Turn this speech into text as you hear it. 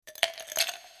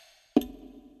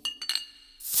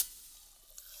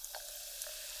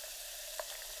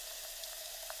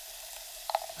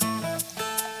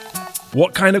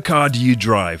What kind of car do you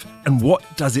drive, and what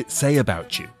does it say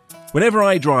about you? Whenever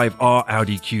I drive our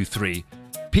Audi Q3,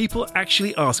 people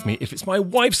actually ask me if it's my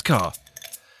wife's car.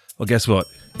 Well, guess what?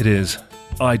 It is.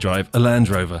 I drive a Land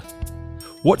Rover.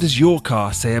 What does your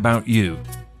car say about you?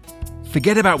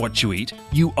 Forget about what you eat.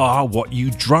 You are what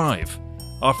you drive.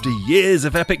 After years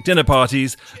of epic dinner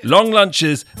parties, long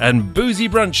lunches, and boozy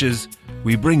brunches,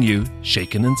 we bring you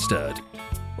Shaken and Stirred.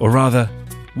 Or rather,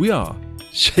 we are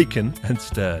Shaken and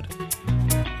Stirred.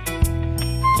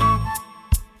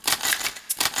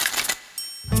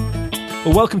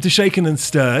 Well, welcome to Shaken and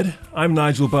Stirred. I'm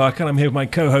Nigel Barker, and I'm here with my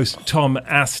co-host Tom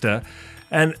Astor.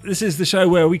 And this is the show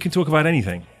where we can talk about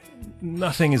anything.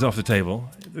 Nothing is off the table.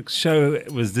 The show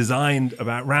was designed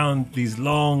around these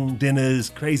long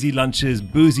dinners, crazy lunches,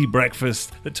 boozy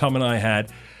breakfasts that Tom and I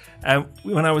had. And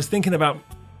when I was thinking about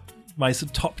my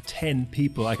top 10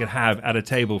 people I could have at a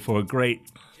table for a great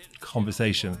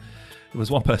conversation, there was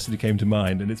one person who came to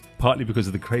mind, and it's partly because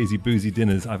of the crazy boozy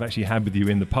dinners I've actually had with you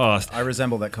in the past. I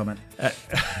resemble that comment.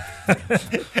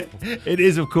 It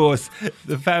is, of course,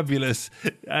 the fabulous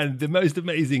and the most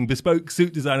amazing bespoke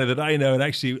suit designer that I know. And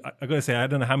actually, I've got to say, I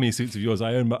don't know how many suits of yours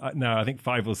I own now. I think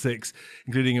 5 or 6,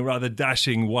 including a rather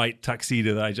dashing white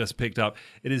tuxedo that I just picked up.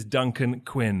 It is Duncan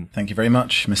Quinn. Thank you very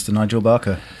much, Mr. Nigel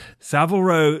Barker. Savile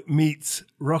Row meets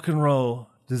rock and roll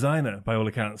designer, by all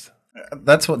accounts.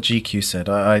 That's what GQ said.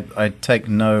 I take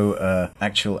no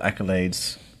actual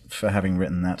accolades for having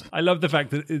written that. I love the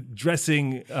fact that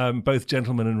dressing both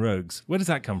gentlemen and rogues. Where does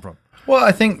that come from? Well,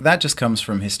 I think that just comes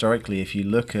from historically. If you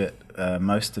look at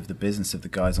most of the business of the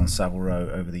guys on Savile Row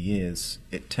over the years,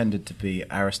 it tended to be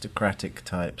aristocratic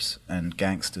types and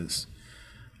gangsters.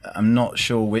 I'm not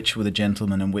sure which were the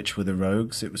gentlemen and which were the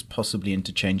rogues. It was possibly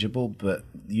interchangeable, but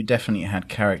you definitely had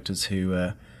characters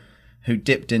who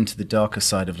dipped into the darker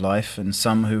side of life, and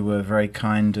some who were very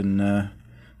kind and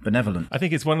benevolent. I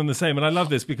think it's one and the same, and I love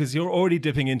this because you're already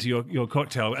dipping into your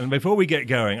cocktail. And before we get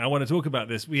going, I want to talk about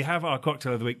this. We have our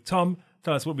cocktail of the week. Tom,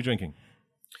 tell us what we're drinking.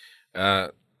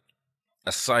 A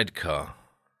sidecar.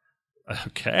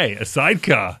 Okay, a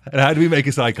sidecar. And how do we make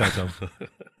a sidecar, Tom?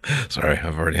 Sorry,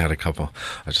 I've already had a couple.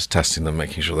 I was just testing them,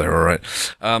 making sure they're all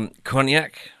right.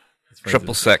 Cognac,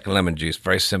 triple sec lemon juice.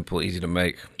 Very simple, easy to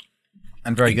make.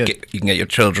 And very good. You can get your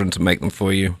children to make them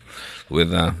for you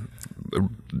with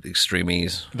extreme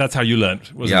ease. That's how you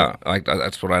learnt, wasn't it?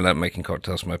 That's what I learned, making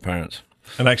cocktails from my parents.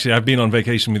 And actually, I've been on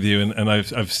vacation with you, and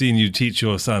I've seen you teach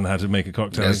your son how to make a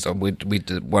cocktail. Yes, we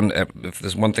did one. If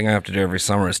there's one thing I have to do every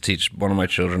summer, is teach one of my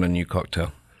children a new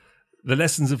cocktail. The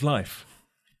lessons of life.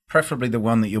 Preferably the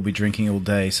one that you'll be drinking all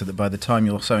day, so that by the time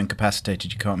you're so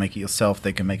incapacitated you can't make it yourself,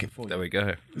 they can make it for you. There we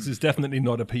go. This is definitely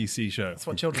not a PC show. That's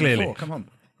what children are for. Come on.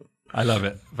 I love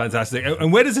it. Fantastic.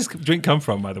 And where does this drink come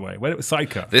from, by the way? Where it was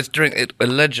sidecar? This drink,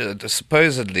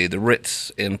 supposedly the Ritz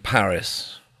in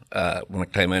Paris want to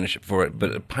claim ownership for it,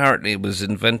 but apparently it was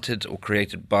invented or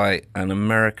created by an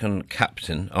American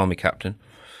army captain,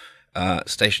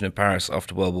 stationed in Paris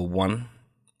after World War One,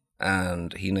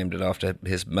 and he named it after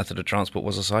his method of transport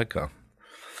was a sidecar.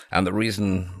 And the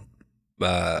reason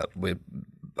I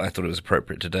thought it was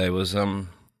appropriate today was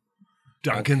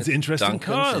Duncan's interesting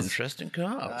cars.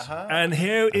 Uh-huh. And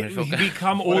here we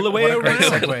come all the way around.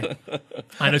 Segue.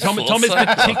 I know Tom is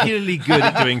particularly good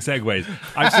at doing segues.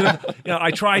 I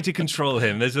try to control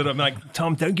him. There's sort of like,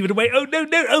 Tom, don't give it away. Oh, no.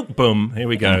 Oh, boom. Here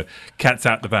we go. Cat's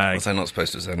out the bag. Was I not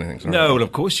supposed to say anything? Sorry. No, well,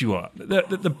 of course you are.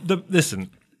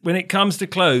 Listen, when it comes to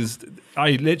clothes,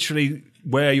 I literally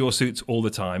wear your suits all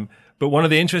the time. But one of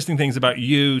the interesting things about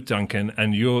you, Duncan,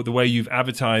 and the way you've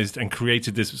advertised and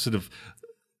created this sort of,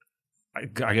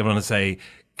 I want to say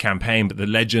campaign, but the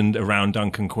legend around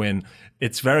Duncan Quinn,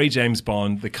 it's very James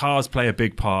Bond. The cars play a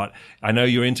big part. I know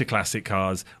you're into classic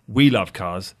cars. We love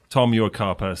cars. Tom, you're a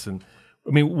car person.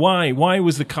 I mean, why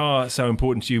was the car so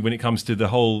important to you when it comes to the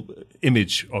whole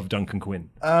image of Duncan Quinn?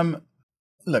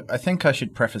 Look, I think I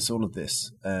should preface all of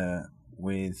this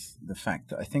with the fact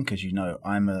that I think, as you know,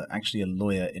 I'm actually a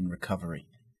lawyer in recovery.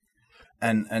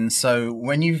 And so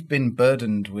when you've been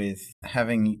burdened with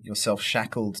having yourself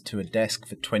shackled to a desk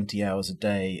for 20 hours a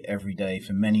day, every day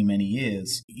for many, many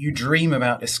years, you dream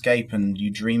about escape and you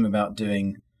dream about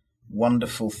doing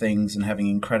wonderful things and having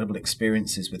incredible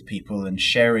experiences with people and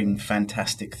sharing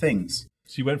fantastic things.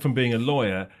 So you went from being a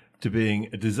lawyer to being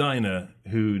a designer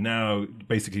who now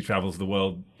basically travels the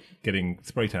world getting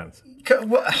spray tans.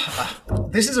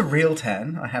 This is a real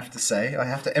tan, I have to say. I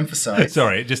have to emphasize.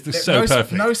 Sorry, just so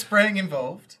perfect. No spraying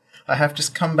involved. I have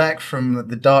just come back from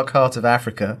the dark heart of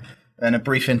Africa and a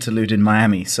brief interlude in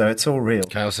Miami, so it's all real.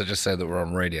 Can I also just say that we're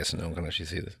on radio, so no one can actually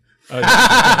see this?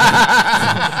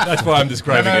 That's why I'm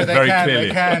describing it very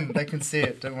clearly. They can see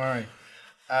it, don't worry.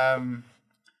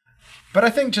 But I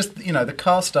think just, the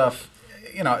car stuff,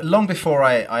 long before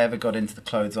I ever got into the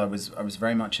clothes, I was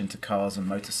very much into cars and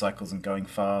motorcycles and going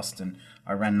fast, and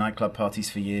I ran nightclub parties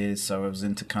for years, so I was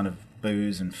into kind of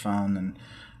booze and fun,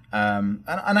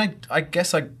 and I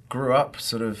guess I grew up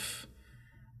sort of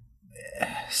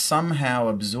somehow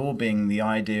absorbing the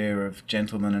idea of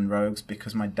gentlemen and rogues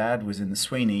because my dad was in the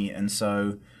Sweeney, and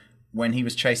so when he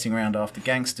was chasing around after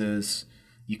gangsters,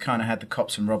 you kind of had the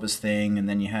cops and robbers thing, and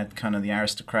then you had kind of the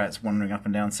aristocrats wandering up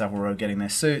and down Savile Row getting their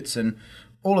suits, and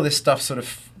all of this stuff sort of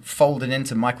folded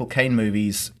into Michael Caine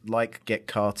movies like Get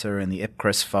Carter and The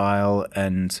Ipcress File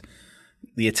and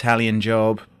The Italian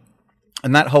Job.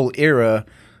 And that whole era,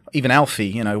 even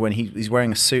Alfie, when he's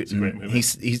wearing a suit and he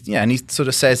sort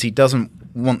of says he doesn't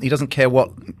care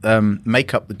what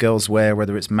makeup the girls wear,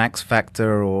 whether it's Max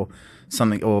Factor or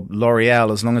something or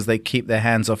L'Oreal, as long as they keep their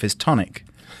hands off his tonic.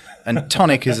 And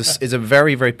tonic is a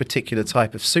very, very particular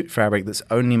type of suit fabric that's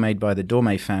only made by the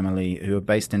Dormé family, who are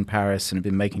based in Paris and have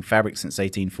been making fabric since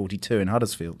 1842 in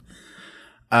Huddersfield.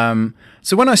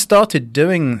 So when I started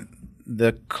doing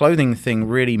the clothing thing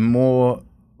really more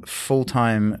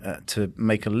full-time to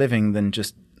make a living than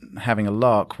just having a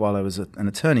lark while I was an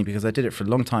attorney, because I did it for a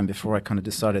long time before I kind of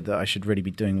decided that I should really be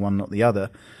doing one, not the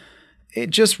other, it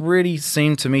just really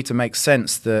seemed to me to make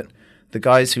sense that the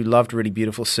guys who loved really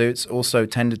beautiful suits also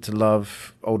tended to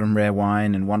love old and rare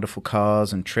wine and wonderful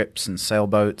cars and trips and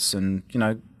sailboats and,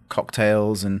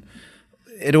 cocktails. And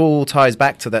it all ties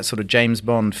back to that sort of James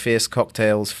Bond, fierce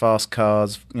cocktails, fast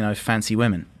cars, fancy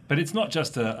women. But it's not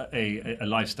just a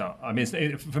lifestyle. I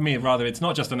mean, for me, rather, it's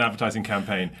not just an advertising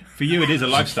campaign. For you, it is a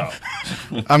lifestyle.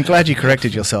 I'm glad you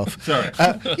corrected yourself. Sorry.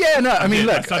 Yeah, no, I mean,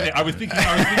 look. I was thinking,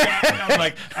 I was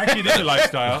like, actually, it is a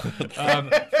lifestyle.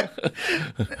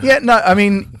 Yeah, no, I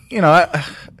mean,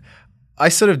 I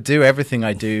sort of do everything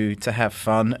I do to have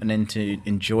fun and then to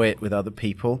enjoy it with other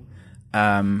people.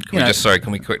 Can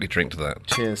we quickly drink to that?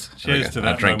 Cheers. Cheers to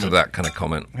that. I drink to that kind of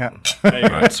comment. Yeah.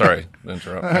 Right, sorry,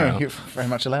 interrupt. You're very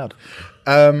much allowed.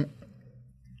 No,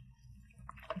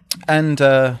 I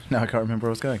can't remember where I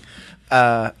was going.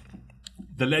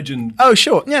 The legend. Oh,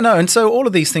 sure. Yeah, no. And so all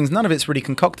of these things, none of it's really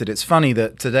concocted. It's funny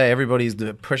that today everybody's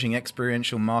pushing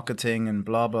experiential marketing and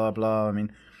blah, blah, blah. I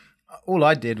mean, all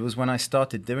I did was when I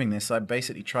started doing this, I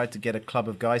basically tried to get a club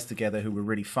of guys together who were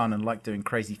really fun and liked doing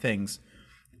crazy things,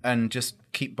 and just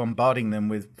keep bombarding them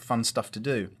with fun stuff to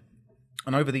do.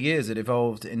 And over the years, it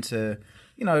evolved into,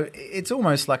 it's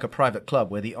almost like a private club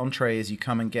where the entree is you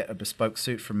come and get a bespoke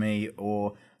suit from me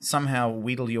or somehow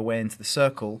wheedle your way into the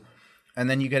circle, and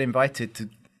then you get invited to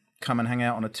come and hang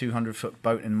out on a 200-foot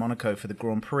boat in Monaco for the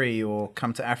Grand Prix, or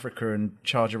come to Africa and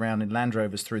charge around in Land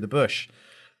Rovers through the bush.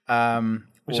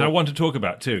 Which I want to talk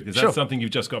about too, because that's something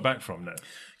you've just got back from now.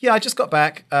 Yeah, I just got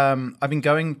back. I've been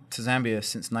going to Zambia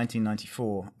since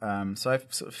 1994, so I have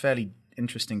sort of fairly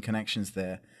interesting connections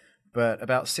there. But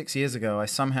about 6 years ago, I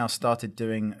somehow started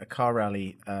doing a car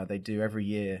rally they do every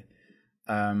year.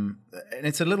 And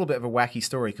it's a little bit of a wacky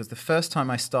story, because the first time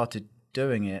I started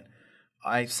doing it,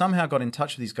 I somehow got in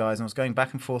touch with these guys, and I was going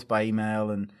back and forth by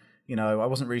email, and I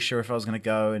wasn't really sure if I was going to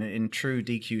go. And in true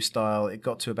DQ style, it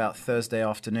got to about Thursday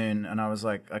afternoon, and I was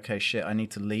like, okay, shit, I need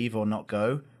to leave or not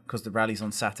go, because the rally's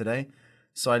on Saturday.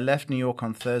 So I left New York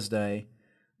on Thursday,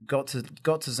 got to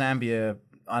Zambia,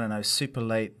 I don't know, super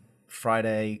late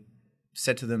Friday,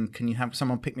 said to them, can you have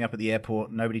someone pick me up at the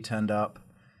airport? Nobody turned up.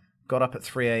 Got up at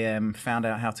 3 a.m., found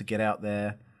out how to get out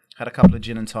there, had a couple of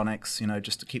gin and tonics,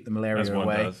 just to keep the malaria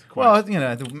away. Well, the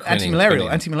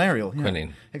anti-malarial.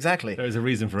 Quinine. Exactly. There is a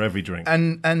reason for every drink.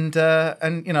 And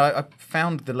I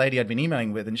found the lady I'd been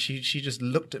emailing with, and she just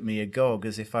looked at me agog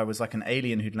as if I was like an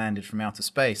alien who'd landed from outer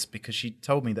space, because she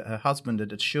told me that her husband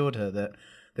had assured her that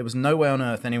there was no way on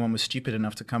earth anyone was stupid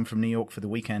enough to come from New York for the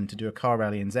weekend to do a car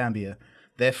rally in Zambia.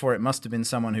 Therefore, it must have been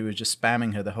someone who was just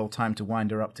spamming her the whole time to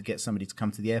wind her up to get somebody to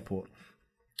come to the airport.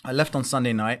 I left on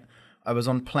Sunday night. I was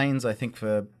on planes, I think,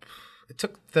 it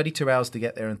took 32 hours to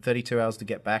get there and 32 hours to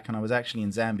get back, and I was actually in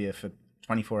Zambia for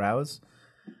 24 hours.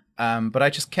 But I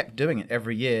just kept doing it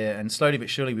every year, and slowly but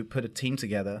surely we put a team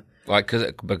together. Because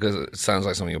it sounds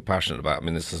like something you're passionate about. I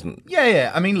mean, this isn't...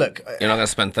 Yeah. I mean, look... You're not going to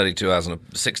spend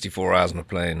 64 hours on a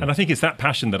plane. And I think it's that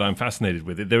passion that I'm fascinated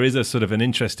with. There is a sort of an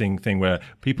interesting thing where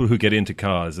people who get into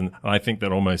cars, and I think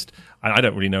that almost... I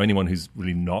don't really know anyone who's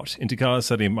really not into cars.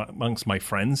 Certainly amongst my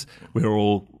friends, we're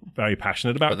all very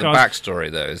passionate about cars. But the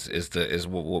backstory, though, is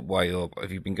why you're...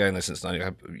 If you've been going there since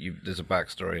 90, there's a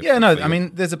backstory. Yeah, no, I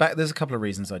mean, there's a couple of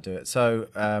reasons I do it. So...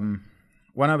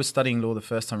 when I was studying law the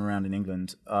first time around in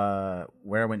England,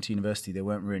 where I went to university, there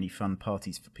weren't really fun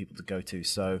parties for people to go to.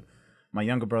 So My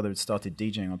younger brother had started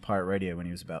DJing on pirate radio when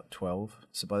he was about 12.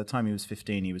 So by the time he was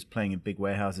 15, he was playing in big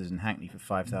warehouses in Hackney for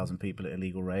 5,000 people at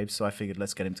illegal raves. So I figured,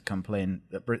 let's get him to come play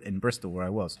in Bristol, where I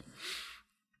was.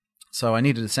 So I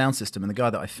needed a sound system, and the guy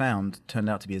that I found turned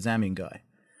out to be a Zambian guy.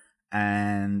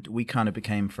 And we kind of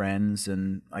became friends,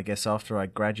 and I guess after I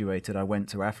graduated, I went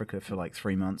to Africa for like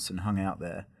 3 months and hung out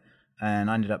there.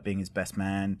 And I ended up being his best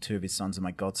man. 2 of his sons are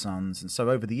my godsons. And so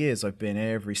over the years, I've been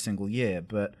every single year.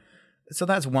 But so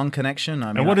that's one connection. I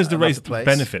mean, and what does the race place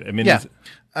benefit? I mean, yeah.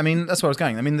 I mean, that's where I was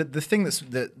going. I mean, the thing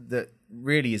that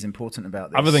really is important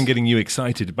about this, other than getting you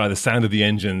excited by the sound of the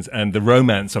engines and the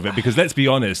romance of it, because let's be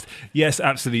honest, yes,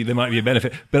 absolutely, there might be a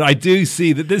benefit, but I do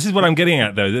see that this is what I'm getting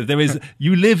at, though, that there is,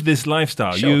 you live this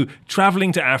lifestyle, Sure. you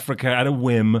traveling to Africa at a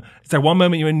whim. So one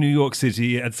moment you're in New York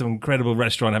City at some incredible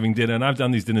restaurant having dinner, and I've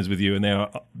done these dinners with you, and they are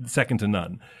second to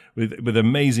none. With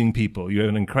amazing people. You have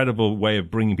an incredible way of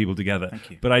bringing people together.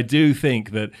 Thank you. But I do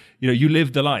think that, you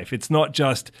live the life. It's not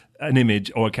just an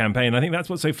image or a campaign. I think that's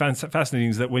what's so fascinating,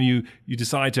 is that when you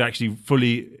decide to actually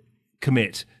fully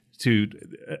commit to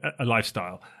a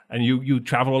lifestyle, and you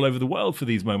travel all over the world for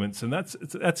these moments, and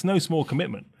that's no small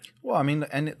commitment. Well, I mean,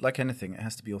 and like anything, it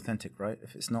has to be authentic, right?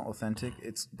 If it's not authentic,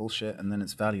 it's bullshit, and then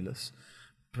it's valueless.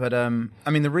 But I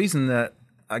mean, the reason that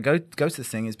I go to this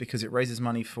thing is because it raises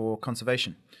money for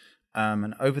conservation.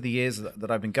 And over the years that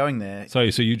I've been going there, So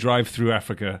you drive through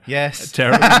Africa, yes,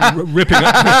 ripping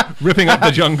up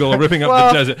the jungle, ripping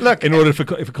up the desert, look, in order for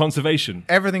conservation.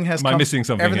 everything has. Am I missing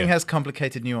something Everything here? has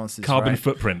complicated nuances. Carbon right?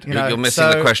 footprint. You know, You're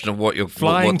missing the question of what you're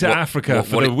Flying to Africa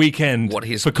for the weekend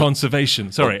for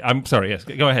conservation. Sorry, I'm sorry. Yes,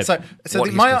 go ahead. So What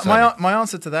he's my concerning. my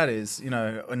answer to that is,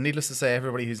 and needless to say,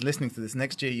 everybody who's listening to this,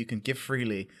 next year you can give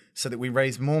freely, so that we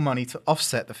raise more money to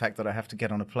offset the fact that I have to get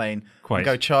on a plane Quite. and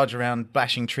go charge around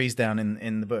bashing trees down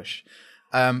in the bush.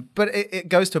 But it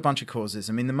goes to a bunch of causes.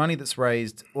 I mean, the money that's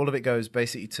raised, all of it goes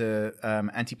basically to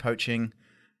anti-poaching,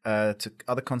 to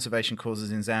other conservation causes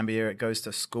in Zambia. It goes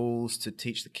to schools to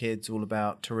teach the kids all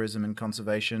about tourism and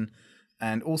conservation,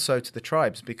 and also to the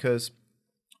tribes, because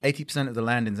 80% of the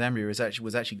land in Zambia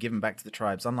was actually given back to the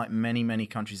tribes. Unlike many, many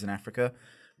countries in Africa,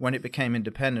 when it became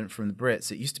independent from the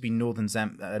Brits, it used to be northern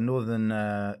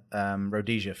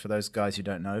Rhodesia, for those guys who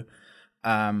don't know.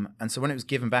 And so when it was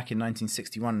given back in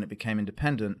 1961 and it became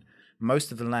independent,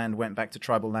 most of the land went back to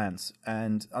tribal lands.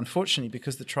 And unfortunately,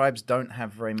 because the tribes don't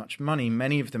have very much money,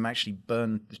 many of them actually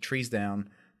burn the trees down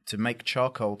to make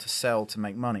charcoal to sell to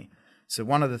make money. So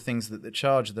one of the things that the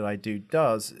charge that I do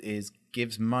does is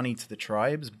gives money to the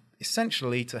tribes,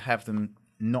 essentially to have them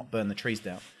not burn the trees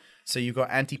down. So you've got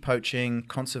anti-poaching,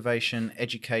 conservation,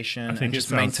 education, and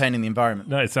just maintaining the environment.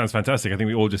 No, it sounds fantastic. I think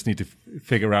we all just need to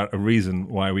figure out a reason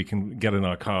why we can get in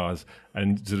our cars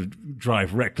and sort of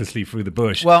drive recklessly through the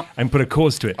bush and put a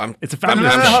cause to it. It's a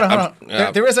fabulous... Hold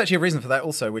on. There is actually a reason for that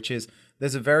also, which is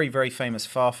there's a very, very famous,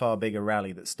 far, far bigger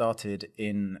rally that started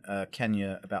in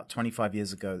Kenya about 25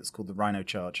 years ago that's called the Rhino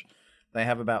Charge. They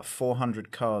have about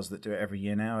 400 cars that do it every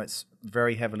year now. It's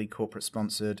very heavily corporate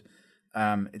sponsored.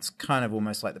 It's kind of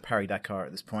almost like the Paris-Dakar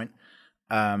at this point.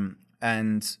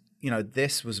 And,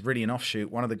 this was really an offshoot.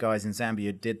 One of the guys in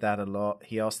Zambia did that a lot.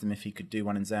 He asked them if he could do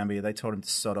one in Zambia. They told him to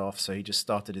sod off, so he just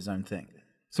started his own thing.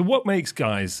 So what makes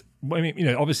guys... I mean,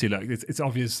 obviously, like it's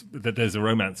obvious that there's a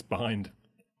romance behind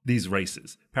these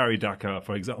races. Paris-Dakar,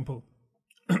 for example.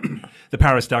 The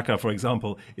Paris-Dakar, for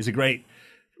example, is a great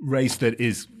race that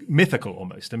is mythical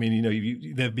almost. I mean,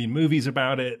 there have been movies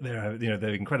about it. There are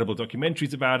incredible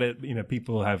documentaries about it.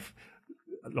 People have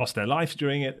lost their lives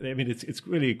during it. I mean, it's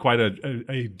really quite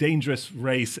a dangerous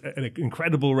race, an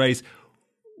incredible race.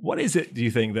 What is it, do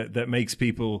you think, that makes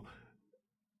people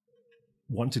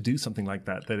want to do something like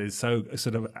that is so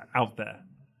sort of out there?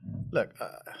 Look,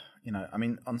 I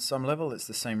mean, on some level, it's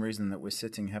the same reason that we're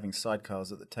sitting having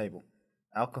sidecars at the table.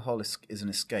 Alcohol is an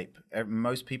escape.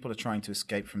 Most people are trying to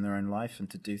escape from their own life and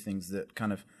to do things that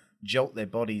kind of jolt their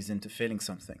bodies into feeling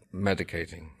something.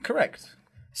 Medicating. Correct.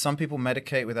 Some people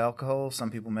medicate with alcohol.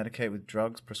 Some people medicate with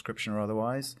drugs, prescription or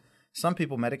otherwise. Some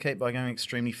people medicate by going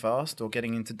extremely fast or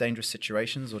getting into dangerous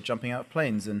situations or jumping out of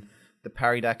planes. And the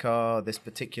Paris-Dakar, this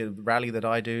particular rally that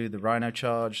I do, the Rhino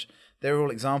Charge, they're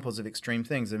all examples of extreme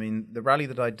things. I mean, the rally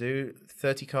that I do,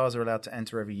 30 cars are allowed to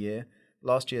enter every year.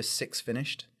 Last year, 6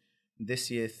 finished.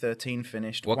 This year, 13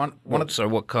 finished. What cars? What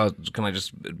sort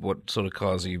of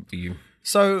cars are you?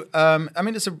 So, I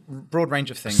mean, it's a broad range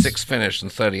of things. 6 finished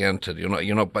and 30 entered. Do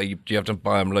you have to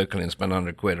buy them locally and spend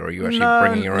 £100, or are you actually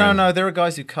bringing your own? No. There are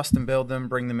guys who custom build them,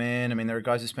 bring them in. I mean, there are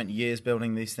guys who spent years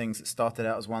building these things that started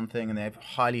out as one thing and they've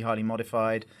highly, highly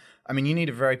modified. I mean, you need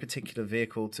a very particular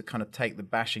vehicle to kind of take the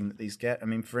bashing that these get. I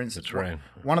mean, for instance, terrain.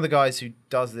 one of the guys who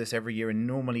does this every year and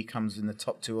normally comes in the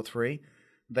top 2 or 3,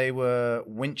 they were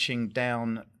winching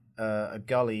down a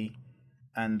gully,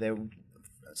 and they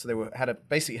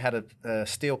basically had a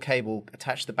steel cable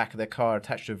attached to the back of their car,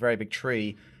 attached to a very big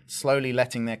tree, slowly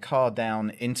letting their car down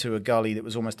into a gully that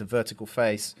was almost a vertical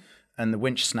face. And the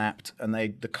winch snapped, and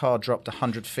the car dropped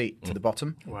 100 feet to the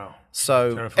bottom. Wow.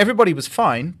 So Terrifying. everybody was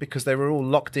fine because they were all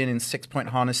locked in 6-point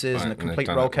harnesses and a Right, and complete they've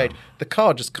done roll it cage. well. The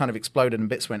car just kind of exploded and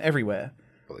bits went everywhere.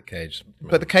 But the cage.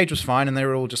 But the cage was fine, and they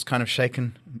were all just kind of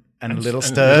shaken and a little And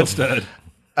stirred. little stirred.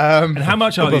 And how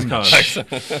much are these cars?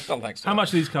 Thanks. How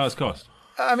much do these cars cost?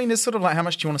 I mean, it's sort of like how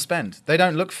much do you want to spend? They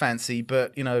don't look fancy,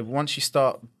 but once you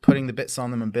start putting the bits on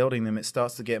them and building them, it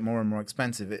starts to get more and more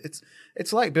expensive.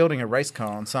 It's like building a race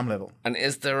car on some level. And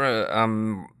is there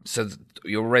so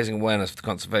you're raising awareness for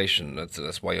conservation?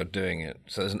 That's why you're doing it.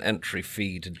 So there's an entry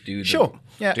fee to do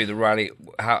the rally.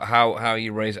 How are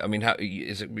you raising? I mean,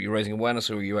 is it you're raising awareness,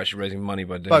 or are you actually raising money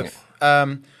by doing it?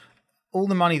 Both. All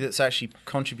the money that's actually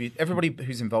everybody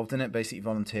who's involved in it basically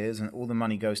volunteers, and all the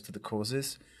money goes to the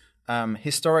causes.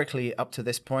 Historically, up to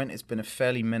this point, it's been a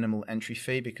fairly minimal entry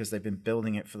fee because they've been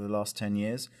building it for the last 10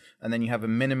 years. And then you have a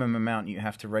minimum amount you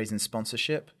have to raise in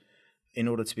sponsorship in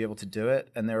order to be able to do it.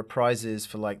 And there are prizes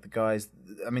for like the guys.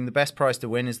 I mean, the best prize to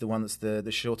win is the one that's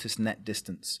the shortest net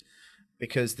distance.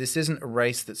 Because this isn't a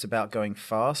race that's about going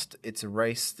fast. It's a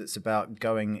race that's about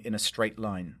going in a straight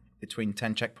line between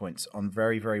 10 checkpoints on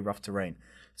very, very rough terrain.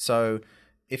 So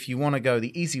if you want to go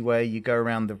the easy way, you go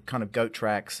around the kind of goat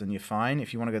tracks and you're fine.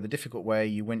 If you want to go the difficult way,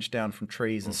 you winch down from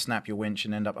trees and snap your winch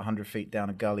and end up 100 feet down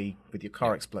a gully with your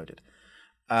car exploded.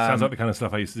 Sounds like the kind of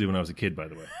stuff I used to do when I was a kid, by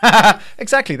the way.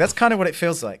 Exactly. That's kind of what it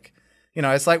feels like.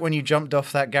 It's like when you jumped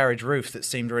off that garage roof that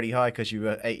seemed really high because you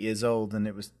were 8 years old and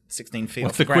it was 16 feet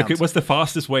off the ground. What's the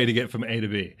fastest way to get from A to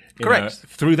B? Correct.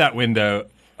 Through that window,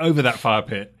 over that fire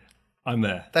pit, I'm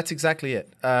there. That's exactly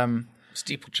it.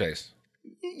 Steeplechase.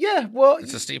 Yeah, well,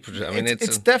 It's a steeplechase. I mean,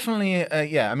 it's definitely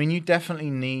I mean, you definitely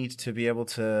need to be able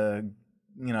to,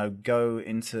 go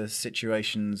into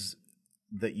situations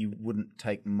that you wouldn't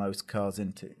take most cars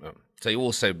into. So you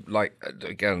also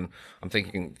again, I'm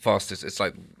thinking fastest. It's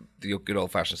like your good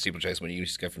old fashioned steeplechase when you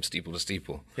used to go from steeple to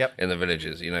steeple. Yep. In the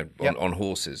villages, on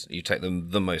horses. You take them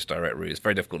the most direct route. It's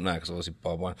very difficult now because obviously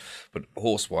barbed wire. But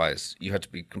horse wise, you had to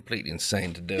be completely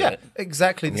insane to do it. Yeah,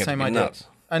 exactly the You have to same be idea. nuts.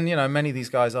 And many of these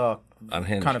guys are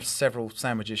Unhinged. kind of several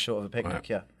sandwiches short of a picnic. Right.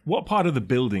 Yeah. What part of the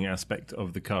building aspect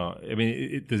of the car? I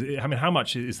mean, how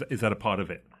much is that a part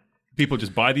of it? People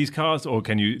just buy these cars, or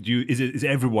is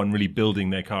everyone really building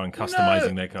their car and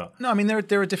customizing their car? No, I mean there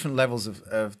are different levels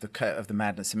of the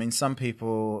madness. I mean, some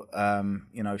people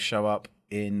show up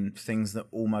in things that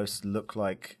almost look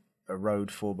like a road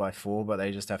 4x4, but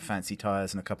they just have fancy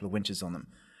tires and a couple of winches on them.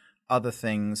 Other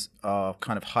things are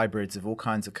kind of hybrids of all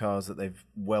kinds of cars that they've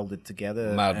welded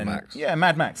together. Mad Max. Yeah,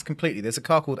 Mad Max, completely. There's a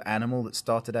car called Animal that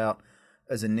started out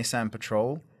as a Nissan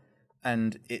Patrol,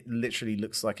 and it literally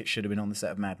looks like it should have been on the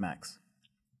set of Mad Max.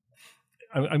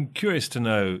 I'm curious to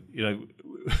know,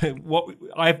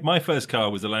 my first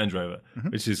car was a Land Rover,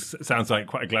 which sounds like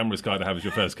quite a glamorous car to have as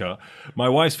your first car. My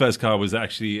wife's first car was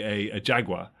actually a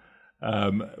Jaguar,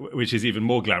 which is even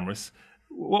more glamorous.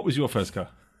 What was your first car?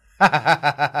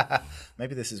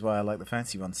 Maybe this is why I like the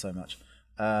fancy ones so much.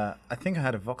 I think I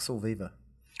had a Vauxhall Viva.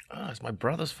 It's my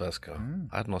brother's first car.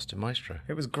 I had an Austin Maestro.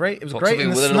 It was great. It was Vauxhall great in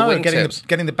the Viva with snow, little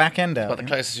getting the back end out. About the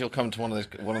closest you'll come to one of those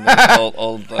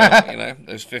old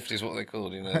those 50s, what are they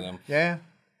called? Yeah.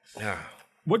 Yeah.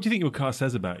 What do you think your car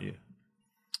says about you?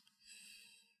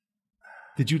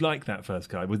 Did you like that first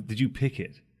car? Did you pick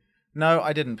it? No,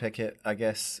 I didn't pick it. I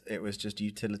guess it was just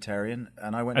utilitarian,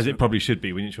 and I went. As it probably should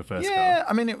be when it's your first car. Yeah,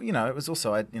 I mean, it was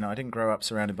also I didn't grow up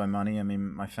surrounded by money. I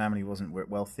mean, my family wasn't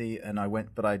wealthy, and I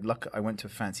went to a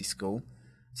fancy school,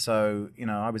 so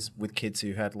I was with kids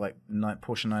who had like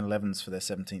Porsche 911s for their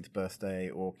 17th birthday,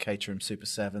 or Caterham Super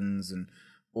 7s, and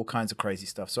all kinds of crazy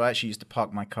stuff. So I actually used to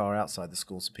park my car outside the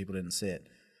school so people didn't see it.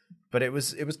 But it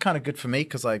was kind of good for me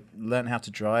because I learned how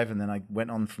to drive, and then I went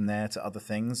on from there to other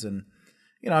things. And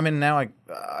now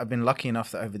I've been lucky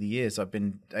enough that over the years I've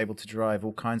been able to drive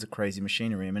all kinds of crazy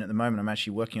machinery. I mean, at the moment I'm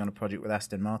actually working on a project with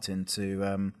Aston Martin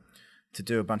to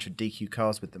do a bunch of DQ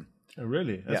cars with them. Oh,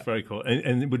 really? That's very cool.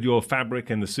 And would your fabric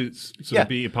and the suits sort of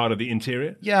be a part of the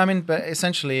interior? Yeah, I mean, but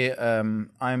essentially,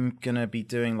 I'm going to be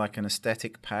doing like an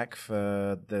aesthetic pack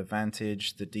for the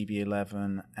Vantage, the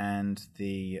DB11, and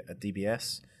the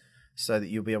DBS, so that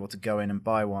you'll be able to go in and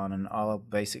buy one, and I'll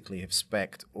basically have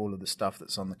spec'd all of the stuff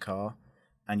that's on the car,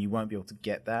 and you won't be able to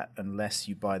get that unless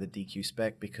you buy the DQ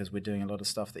spec, because we're doing a lot of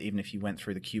stuff that even if you went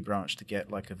through the Q branch to get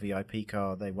like a VIP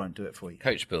car, they won't do it for you.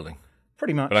 Coach building.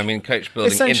 Pretty much. But I mean, coach building.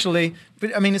 Essentially,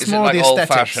 but I mean, it's is it more like the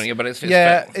aesthetics. old-fashioned? Yeah, but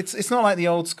it's it's not like the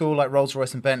old school like Rolls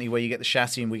Royce and Bentley where you get the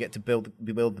chassis and we get to build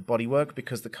the bodywork,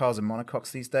 because the cars are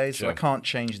monocoques these days. Sure. So I can't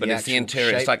change But the it's actual the interior.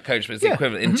 shape. It's like coach, but it's the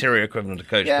equivalent, interior equivalent to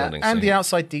coach building. And so. the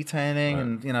outside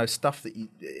detailing and stuff that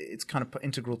it's kind of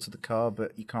integral to the car,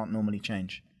 but you can't normally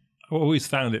change. I've always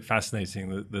found it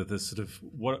fascinating the sort of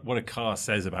what a car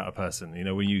says about a person. You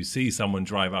know, when you see someone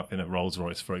drive up in a Rolls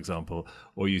Royce, for example,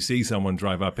 or you see someone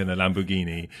drive up in a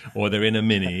Lamborghini, or they're in a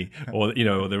Mini, or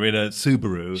or they're in a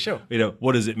Subaru. Sure. You know,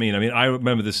 what does it mean? I mean, I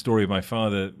remember the story of my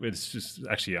father. It's just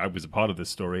actually I was a part of this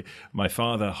story. My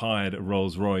father hired a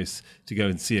Rolls Royce to go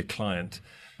and see a client,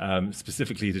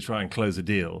 specifically to try and close a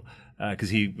deal.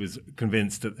 Because he was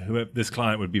convinced that this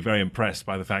client would be very impressed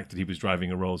by the fact that he was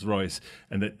driving a Rolls Royce,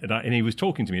 and he was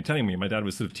talking to me and telling me. My dad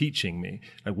was sort of teaching me,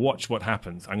 like, watch what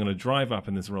happens. I'm going to drive up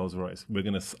in this Rolls Royce.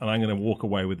 And I'm going to walk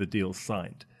away with the deal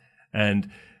signed.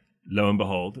 And lo and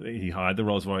behold, he hired the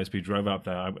Rolls Royce. We drove up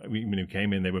there. When he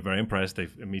came in, they were very impressed. They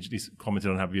immediately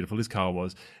commented on how beautiful his car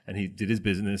was, and he did his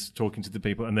business, talking to the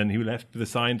people, and then he left with a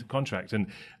signed contract. And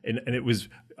it was.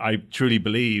 I truly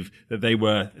believe that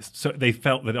they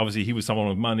felt that obviously he was someone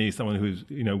with money, someone who was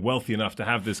wealthy enough to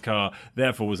have this car,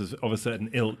 therefore was of a certain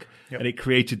ilk, and it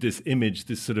created this image,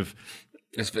 this sort of.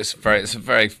 It's a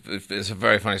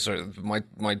very funny story.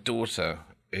 My daughter,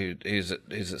 who's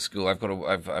at school, I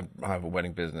have a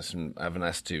wedding business, and I have an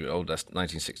S2, old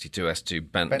 1962 S2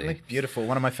 Bentley. Beautiful,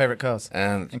 one of my favorite cars.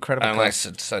 And incredible. And car.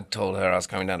 I told her I was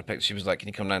coming down to pick. She was like, "Can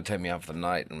you come down and take me out for the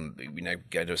night and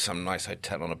go to some nice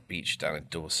hotel on a beach down in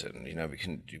Dorset, and we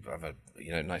can have a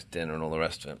nice dinner and all the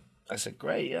rest of it." I said,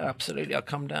 "Great, yeah, absolutely. I'll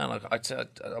come down. I said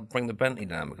I'll bring the Bentley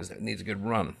down because it needs a good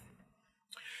run."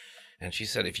 And she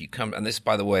said, "If you come," and this,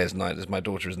 by the way, is my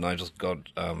daughter is Nigel's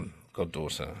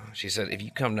goddaughter. She said, "If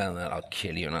you come down there, I'll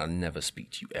kill you and I'll never speak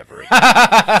to you ever again."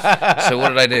 So what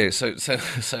did I do? So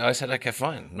I said, "Okay,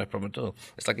 fine, no problem at all."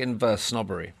 It's like inverse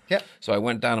snobbery. Yep. So I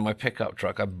went down in my pickup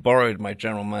truck. I borrowed my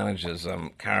general manager's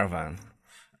caravan.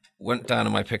 Went down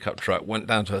in my pickup truck. Went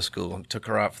down to her school and took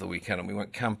her out for the weekend. And we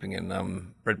went camping in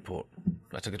Bridport.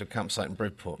 I took her to a campsite in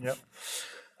Bridport. Yep.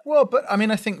 Well, but I mean,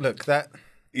 I think the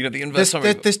inverse.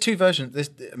 There's two versions.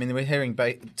 We're hearing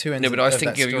two ends. No, but I was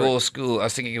thinking of your school. I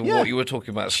was thinking of what you were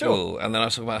talking about at school, and then I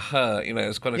was talking about her.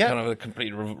 It's kind of a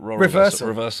complete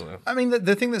reversal. I mean,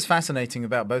 the thing that's fascinating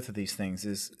about both of these things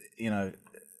is,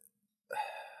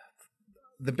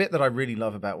 the bit that I really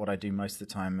love about what I do most of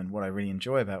the time, and what I really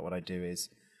enjoy about what I do, is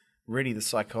really the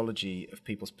psychology of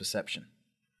people's perception,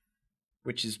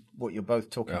 which is what you're both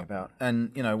talking about.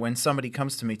 And, when somebody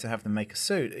comes to me to have them make a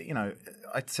suit,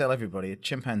 I tell everybody, a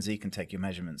chimpanzee can take your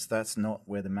measurements. That's not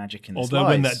where the magic in this lies. Although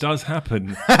when that does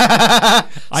happen,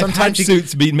 I've had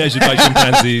suits being measured by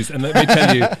chimpanzees, and let me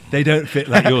tell you, they don't fit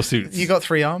like your suits. You got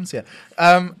 3 arms, yeah.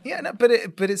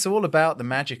 But it's all about the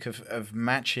magic of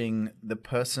matching the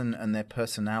person and their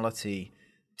personality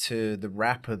to the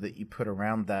wrapper that you put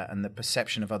around that and the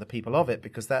perception of other people of it,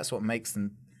 because that's what makes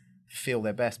them feel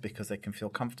their best, because they can feel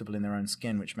comfortable in their own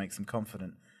skin, which makes them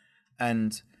confident.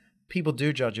 And people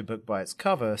do judge a book by its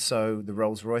cover, so the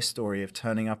Rolls-Royce story of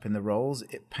turning up in the Rolls,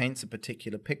 it paints a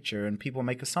particular picture, and people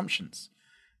make assumptions.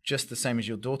 Just the same as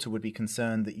your daughter would be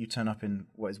concerned that you turn up in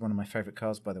what is one of my favorite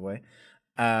cars, by the way,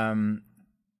 in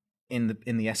the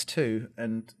S2,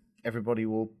 and everybody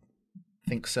will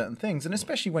think certain things. And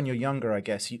especially when you're younger, I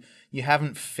guess, you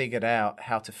haven't figured out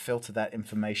how to filter that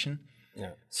information.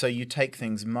 Yeah. So you take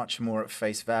things much more at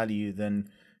face value than,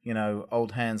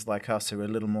 old hands like us who are a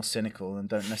little more cynical and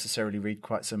don't necessarily read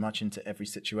quite so much into every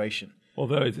situation.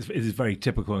 Although it is very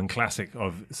typical and classic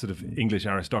of sort of English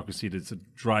aristocracy to sort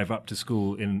of drive up to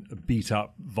school in a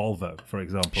beat-up Volvo, for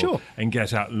example, and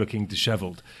get out looking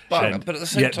dishevelled. But at the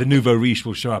same time, the nouveau riche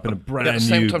will show up in a brand new BMW. At the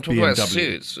same time, talking about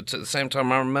suits, at the same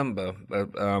time, I remember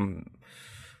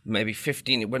maybe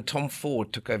 15, when Tom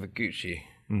Ford took over Gucci,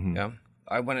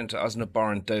 I was in a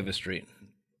bar in Dover Street.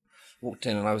 Walked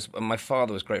in, and my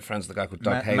father was great friends with a guy called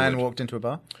Doug Hayward. Man walked into a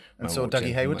bar and saw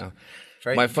Dougie Hayward.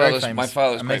 My father was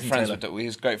great friends with him. He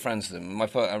was great friends with him. I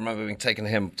remember being taken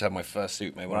him to have my first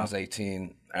suit made when I was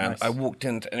 18. And nice. I walked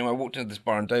into this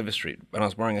bar in Dover Street, and I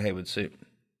was wearing a Hayward suit.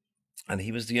 And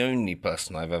he was the only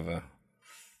person I've ever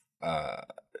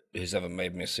who's ever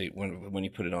made me a suit, when you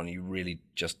put it on, you really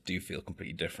just do feel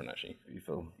completely different. Actually,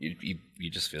 you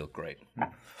just feel great.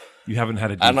 You haven't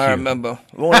had a DQ. And I remember,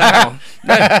 no.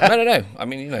 I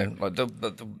mean, like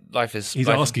the life is. He's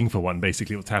life asking for one.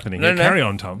 Basically, what's happening? No, here. no. Carry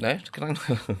on, Tom. No, can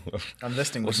I? I'm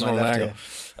listening with What's my an left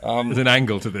angle? ear. There's an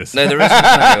angle to this. No, there isn't an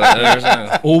angle. There isn't an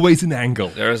angle. Always an angle.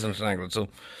 There isn't an angle at all.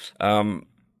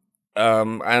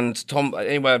 And Tom,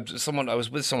 anyway, I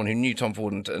was with someone who knew Tom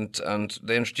Ford, and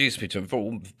they introduced me to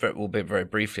him, albeit very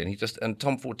briefly. And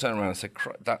Tom Ford turned around and said,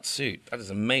 "That suit, that is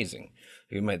amazing.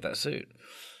 Who made that suit?"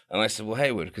 And I said, "Well,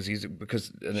 Hayward,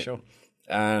 Sure.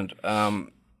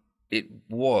 It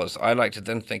was. I like to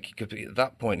then think he could be, at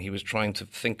that point he was trying to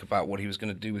think about what he was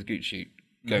going to do with Gucci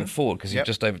going forward, because he'd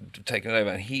just taken it over,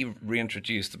 and he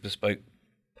reintroduced the bespoke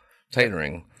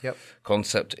tailoring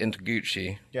concept into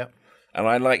Gucci. Yep. And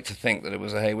I like to think that it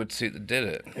was a Hayward suit that did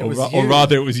it. Or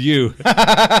rather, it was you.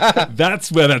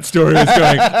 That's where that story was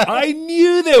going. I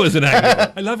knew there was an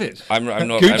angle. I love it. I'm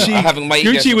not.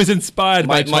 Gucci was inspired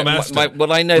by Tom Astor.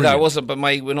 Well, I know that I wasn't, but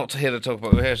we're not here to talk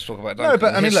about. We're here to talk about Duncan. No,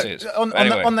 but I mean, look, suits. on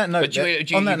that note, but do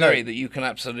you agree that you can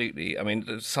absolutely? I mean,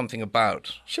 there's something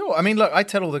about. Sure. I mean, look, I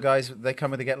tell all the guys they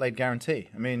come with a get laid guarantee.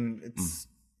 I mean, it's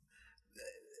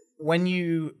when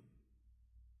you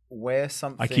wear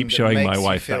something. I keep that showing makes my you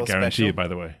wife feel that guarantee, special. by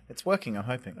the way. It's working, I'm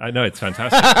hoping. I know, it's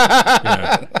fantastic.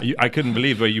 I couldn't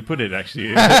believe where you put it, actually,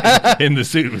 in the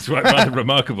suit. It was rather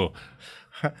remarkable.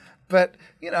 But,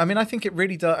 I mean, I think it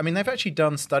really does. I mean, they've actually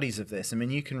done studies of this. I mean,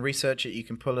 you can research it, you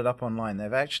can pull it up online.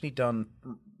 They've actually done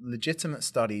legitimate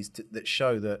studies that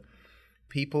show that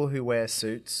people who wear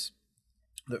suits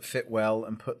that fit well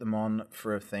and put them on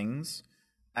for things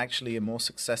actually are more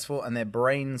successful, and their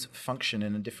brains function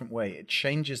in a different way. It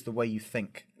changes the way you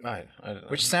think. Right. I don't know.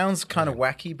 Which sounds kind of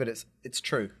wacky, but it's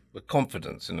true. With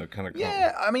confidence in a kind of.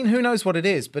 Yeah, I mean, who knows what it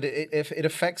is, but it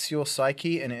affects your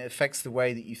psyche, and it affects the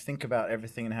way that you think about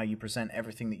everything and how you present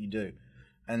everything that you do.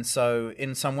 And so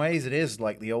in some ways it is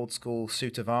like the old school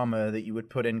suit of armor that you would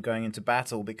put in going into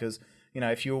battle, because,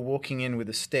 if you were walking in with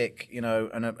a stick, and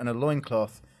a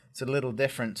loincloth, it's a little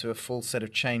different to a full set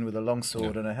of chain with a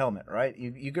longsword and a helmet, right?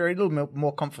 You get a little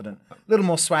more confident, a little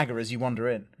more swagger as you wander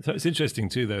in. So it's interesting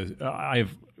too, though.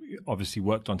 I've obviously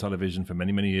worked on television for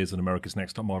many, many years on America's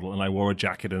Next Top Model, and I wore a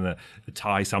jacket and a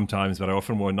tie sometimes, but I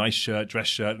often wore a nice shirt, dress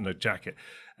shirt, and a jacket.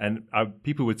 And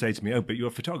people would say to me, "Oh, but you're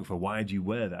a photographer. Why do you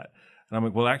wear that?" And I'm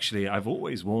like, "Well, actually, I've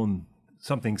always worn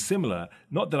something similar.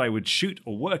 Not that I would shoot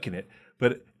or work in it,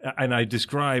 and I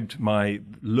described my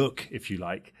look, if you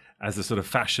like, as a sort of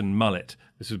fashion mullet.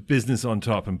 This was business on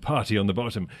top and party on the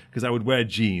bottom, because I would wear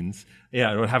jeans.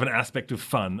 Yeah, I would have an aspect of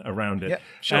fun around it. Yeah,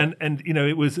 sure. And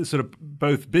it was a sort of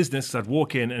both business, 'cause I'd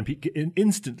walk in and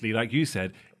instantly, like you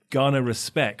said, garner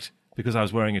respect because I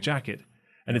was wearing a jacket.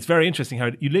 And it's very interesting how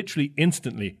you literally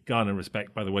instantly garner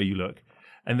respect by the way you look.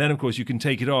 And then, of course, you can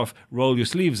take it off, roll your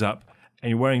sleeves up, and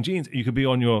you're wearing jeans. You could be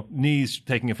on your knees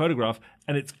taking a photograph,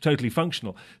 and it's totally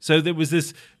functional. So there was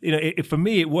this, for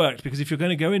me, it worked, because if you're going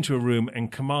to go into a room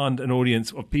and command an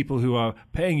audience of people who are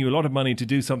paying you a lot of money to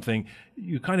do something,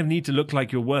 you kind of need to look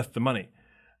like you're worth the money.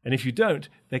 And if you don't,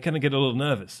 they kind of get a little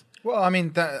nervous. Well, I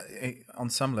mean, that on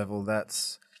some level,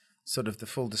 that's sort of the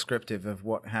full descriptive of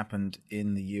what happened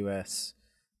in the US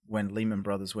when Lehman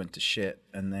Brothers went to shit.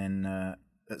 And then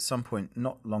at some point,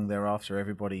 not long thereafter,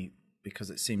 everybody,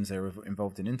 because it seems they were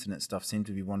involved in internet stuff, seemed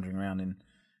to be wandering around in,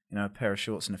 a pair of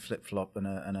shorts and a flip-flop and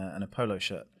a polo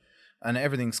shirt. And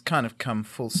everything's kind of come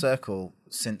full circle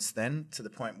since then, to the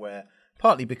point where,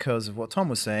 partly because of what Tom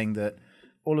was saying, that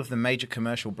all of the major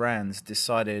commercial brands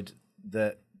decided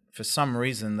that for some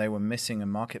reason they were missing a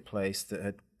marketplace that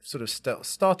had sort of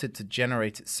started to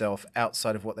generate itself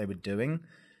outside of what they were doing.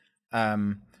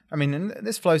 I mean, and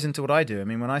this flows into what I do. I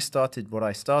mean, when I started what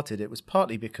I started, it was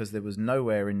partly because there was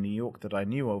nowhere in New York that I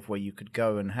knew of where you could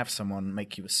go and have someone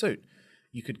make you a suit.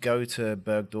 You could go to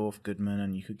Bergdorf Goodman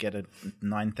and you could get a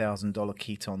 $9,000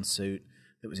 Keton suit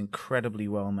that was incredibly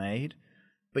well made,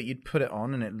 but you'd put it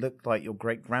on and it looked like your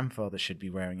great-grandfather should be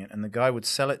wearing it, and the guy would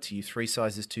sell it to you 3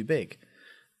 sizes too big.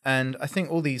 And I think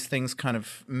all these things kind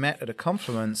of met at a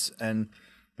confluence, and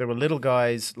there were little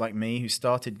guys like me who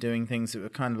started doing things that were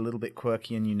kind of a little bit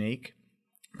quirky and unique,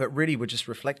 but really were just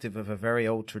reflective of a very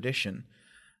old tradition.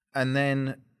 And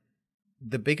then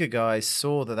the bigger guys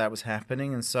saw that was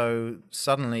happening, and so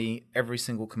suddenly every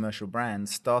single commercial brand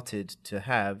started to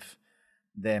have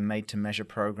their made-to-measure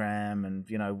program and,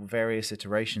 various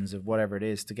iterations of whatever it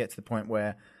is, to get to the point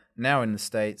where now in the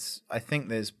States, I think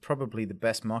there's probably the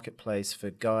best marketplace for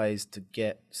guys to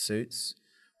get suits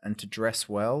and to dress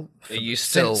well. Are you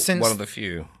still one of the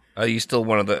few? Are you still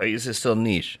one of the? Is it still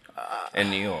niche in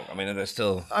New York? I mean, are there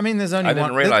still? I mean, there's only I one.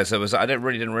 didn't realize there was. I didn't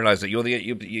realize that you're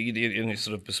the only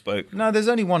sort of bespoke. No, there's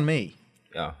only one me.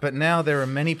 Yeah. But now there are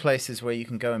many places where you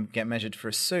can go and get measured for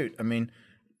a suit. I mean,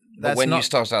 But when you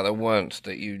started out, there weren't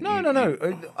that you. No.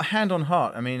 Hand on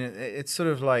heart. I mean, it's sort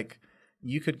of like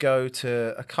you could go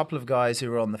to a couple of guys who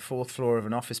were on the 4th floor of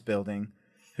an office building,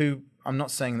 who I'm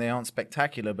not saying they aren't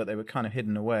spectacular, but they were kind of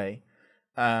hidden away.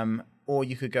 Or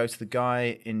you could go to the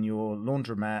guy in your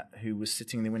laundromat who was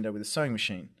sitting in the window with a sewing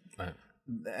machine. Right.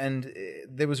 And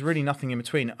there was really nothing in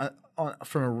between.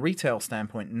 From a retail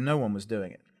standpoint, no one was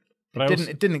doing it.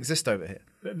 It didn't exist over here.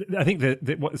 I think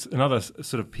that what's another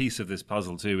sort of piece of this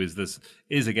puzzle too is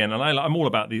again, and I'm all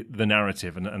about the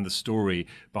narrative and the story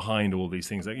behind all these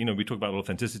things. You know, we talk about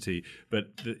authenticity, but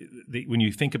when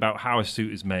you think about how a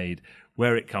suit is made,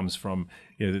 where it comes from,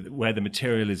 you know, where the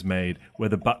material is made, where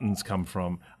the buttons come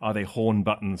from, are they horn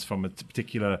buttons from a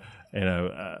particular,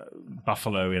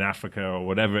 buffalo in Africa or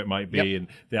whatever it might be, and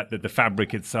the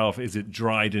fabric itself, is it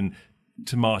dried in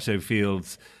tomato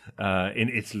fields in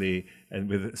Italy, and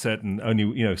with certain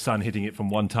only sun hitting it from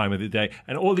one time of the day,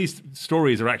 and all these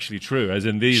stories are actually true. As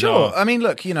in these Sure. are. I mean,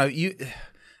 look, you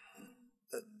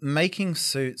making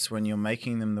suits when you're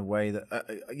making them the way that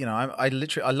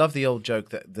I love the old joke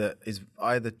that is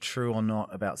either true or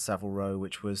not about Savile Row,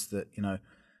 which was that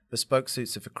bespoke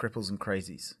suits are for cripples and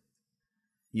crazies.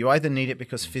 You either need it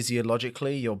because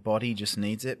physiologically your body just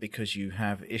needs it because you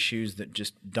have issues that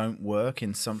just don't work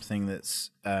in something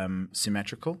that's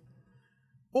symmetrical,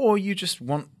 or you just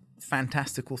want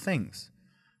fantastical things.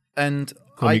 And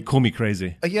Call me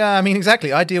crazy. Yeah, I mean,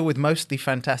 exactly. I deal with mostly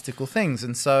fantastical things,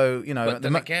 and so But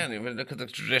then again, look at the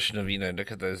tradition of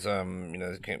look at those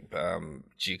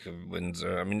Duke of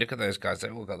Windsor. I mean, look at those guys. They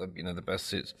all got the best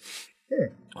suits. Yeah.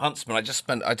 Huntsman. I just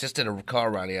did a car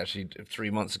rally actually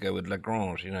 3 months ago with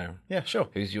Lagrange. Yeah, sure.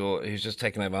 Who's just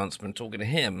taken over Huntsman. Talking to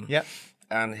him. Yeah.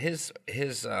 And his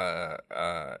he's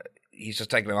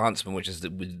just taken over Huntsman, which is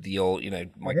with the old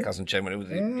my cousin Chairman with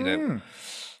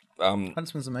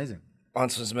Huntsman's amazing.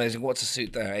 Huntsman's amazing. What's a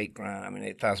suit there? $8,000. I mean,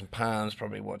 £8,000,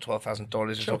 probably $12,000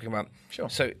 you're talking about. Sure.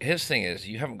 So his thing is,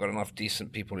 you haven't got enough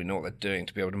decent people who know what they're doing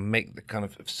to be able to make the kind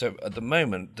of. So at the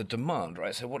moment, the demand,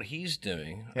 right? So what he's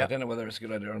doing, I don't know whether it's a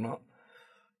good idea or not,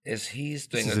 is he's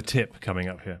doing. This is a tip coming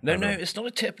up here. No, it's not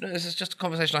a tip. No, this is just a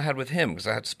conversation I had with him because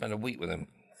I had to spend a week with him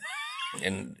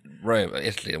in Rome,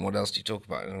 Italy, and what else do you talk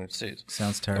about in suits?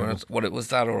 Sounds terrible. What it was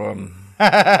that, or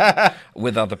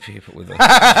with other people?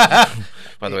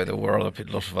 By the way, there were lot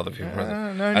of other people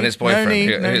present, and his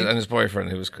boyfriend,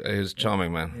 who was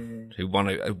charming man, who won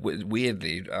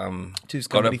weirdly got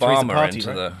Obama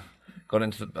into the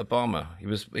Obama. He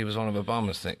was one of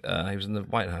Obama's thing. He was in the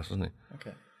White House, wasn't he?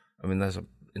 Okay. I mean, there's an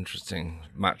interesting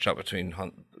matchup between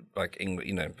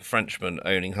England, Frenchman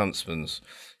owning Huntsman's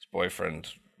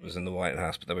boyfriend was in the White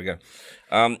House, but there we go.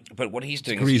 But what he's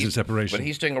doing degrees of separation. But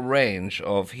he's doing a range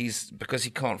of because he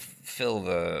can't fill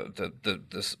the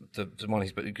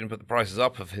money, but he can put the prices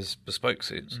up of his bespoke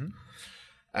suits,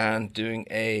 and doing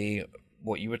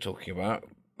what you were talking about,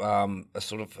 a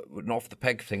sort of an off the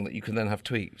peg thing that you can then have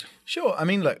tweaked. Sure. I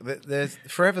mean, look, there's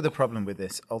forever the problem with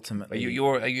this. Ultimately,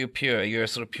 are you pure? Are you a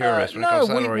sort of purist? When it comes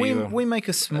to that, or we make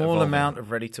a small amount of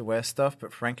ready to wear stuff,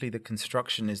 but frankly, the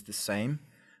construction is the same.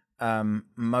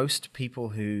 Most people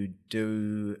who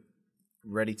do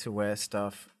ready-to-wear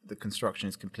stuff, the construction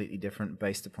is completely different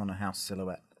based upon a house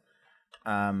silhouette.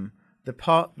 The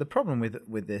problem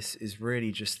with this is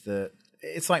really just that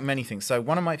it's like many things. So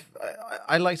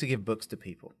I like to give books to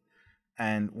people,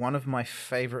 and one of my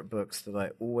favorite books that I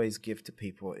always give to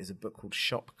people is a book called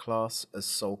Shop Class as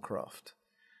Soulcraft,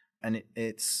 and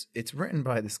it's written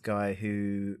by this guy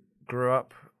who grew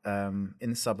up in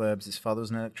the suburbs. His father was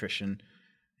an electrician.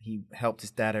 He helped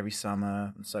his dad every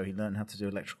summer, and so he learned how to do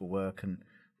electrical work. And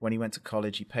when he went to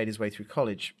college, he paid his way through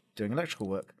college doing electrical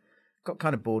work. Got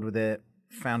kind of bored with it,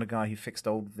 found a guy who fixed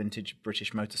old vintage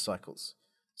British motorcycles.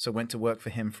 So went to work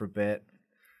for him for a bit,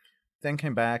 then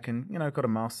came back and, got a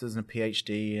master's and a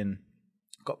PhD and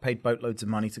got paid boatloads of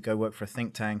money to go work for a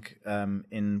think tank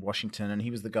in Washington. And he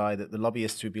was the guy that the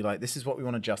lobbyists would be like, this is what we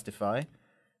want to justify.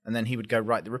 And then he would go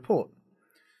write the report.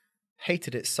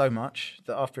 Hated it so much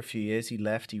that after a few years he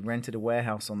left. He rented a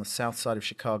warehouse on the south side of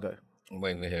Chicago,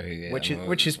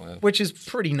 which is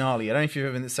pretty gnarly. I don't know if you've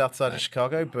ever been to the south side of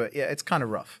Chicago, but yeah, it's kind of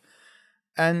rough.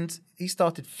 And he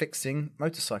started fixing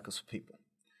motorcycles for people,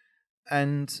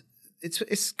 and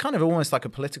it's kind of almost like a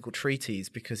political treatise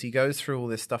because he goes through all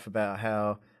this stuff about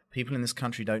how people in this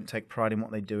country don't take pride in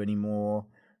what they do anymore.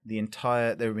 There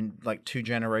have been like 2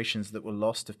 generations that were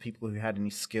lost of people who had any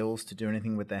skills to do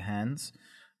anything with their hands.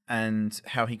 and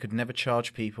how he could never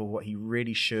charge people what he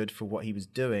really should for what he was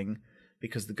doing,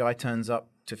 because the guy turns up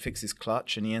to fix his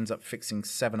clutch and he ends up fixing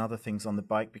 7 other things on the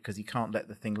bike because he can't let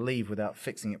the thing leave without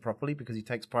fixing it properly because he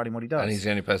takes pride in what he does. And he's the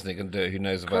only person who can do it, who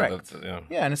knows about that.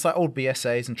 Yeah, and it's like old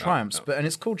BSAs and Triumphs. And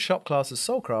it's called shop class as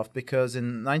Soulcraft because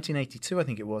in 1982, I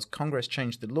think it was, Congress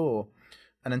changed the law.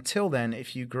 And until then,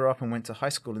 if you grew up and went to high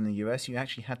school in the US, you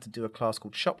actually had to do a class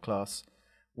called shop class,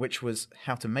 which was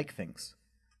how to make things.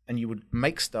 And you would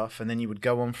make stuff, and then you would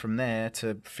go on from there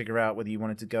to figure out whether you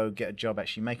wanted to go get a job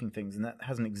actually making things. And that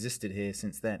hasn't existed here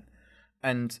since then.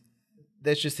 And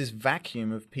there's just this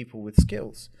vacuum of people with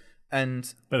skills.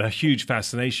 But a huge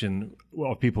fascination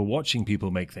of people watching people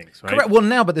make things, right? Correct. Well,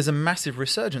 now, but there's a massive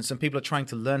resurgence, and people are trying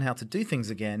to learn how to do things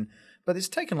again. But it's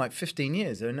taken like 15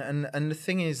 years. And the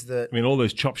thing is that... I mean, all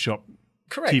those Chop Shop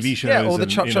Correct. TV shows. Yeah, all the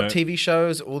Chop Shop TV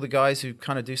shows, all the guys who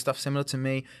kind of do stuff similar to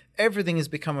me. Everything has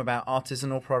become about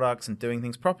artisanal products and doing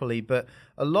things properly. But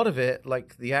a lot of it,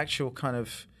 like the actual kind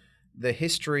of the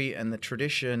history and the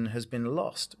tradition has been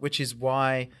lost, which is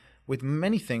why with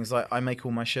many things, like I make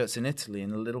all my shirts in Italy,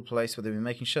 in a little place where they've been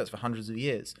making shirts for hundreds of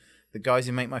years. The guys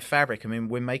who make my fabric, I mean,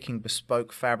 we're making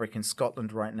bespoke fabric in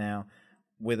Scotland right now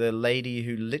with a lady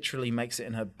who literally makes it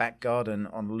in her back garden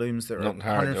on looms that are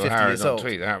 150 years old.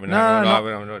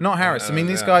 Not Harris. I mean,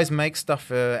 these guys make stuff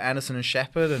for Anderson and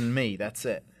Shepherd and me. That's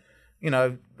it. You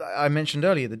know, I mentioned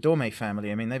earlier the Dorme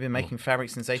family. I mean, they've been making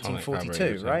fabric since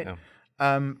 1842, right?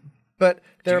 Yeah. But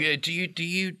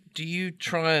do you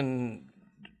try and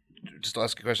just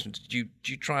ask a question? Do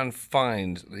you try and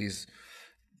find these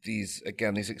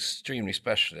extremely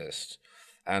specialists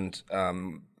and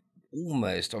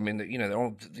almost, I mean, you know, they're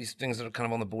all these things that are kind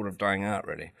of on the border of dying out,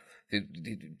 really.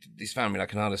 These family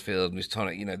like an Huddersfield, these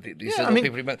tonic, you know, these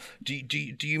people who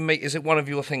do you make? Is it one of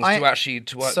your things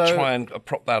to try and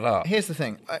prop that up? Here's the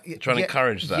thing: try and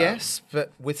encourage that. Yes,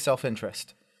 but with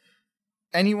self-interest.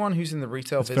 Anyone who's in the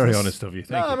retail business, very honest of you.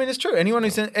 Thank you. I mean it's true. Anyone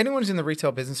who's in the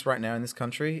retail business right now in this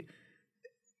country,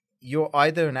 you're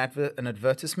either an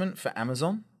advertisement for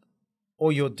Amazon,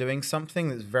 or you're doing something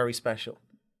that's very special.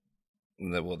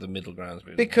 The middle grounds.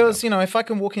 Because, you know, if I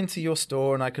can walk into your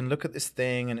store and I can look at this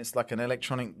thing and it's like an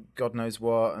electronic God knows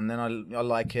what, and then I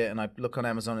like it and I look on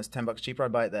Amazon, it's $10 cheaper, I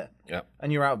buy it there. Yeah.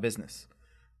 And you're out of business.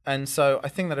 And so I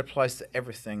think that applies to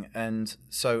everything. And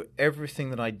so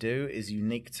everything that I do is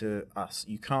unique to us.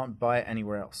 You can't buy it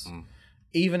anywhere else.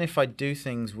 Even if I do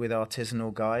things with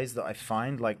artisanal guys that I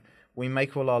find, like we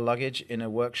make all our luggage in a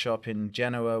workshop in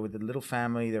Genoa with a little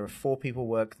family. There are 4 people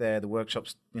work there. The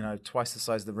workshop's, you know, twice the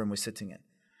size of the room we're sitting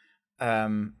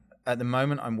in. At the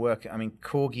moment,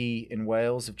 Corgi in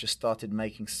Wales have just started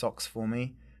making socks for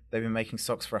me. They've been making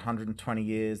socks for 120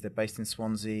 years. They're based in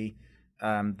Swansea.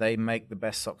 They make the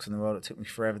best socks in the world. It took me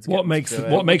forever to get What makes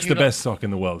the best sock in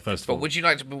the world? First of all, would you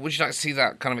like to see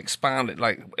that kind of expanded?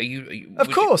 Like, are you of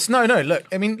course, no. Look,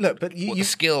 I mean, but the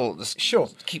skill. Sure.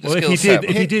 Keep the skill.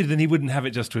 If he did, then he wouldn't have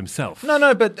it just to himself.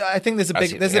 No. But I think there's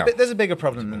a bigger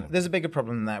problem. There's a bigger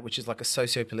problem than that, which is like a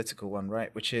socio-political one,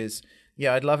 right? Which is,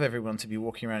 yeah, I'd love everyone to be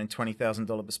walking around in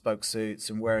 $20,000 bespoke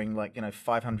suits and wearing like, you know,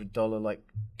 $500 like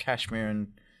cashmere and,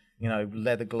 you know,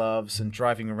 leather gloves and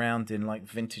driving around in like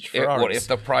vintage Ferraris. What if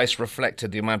the price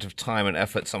reflected the amount of time and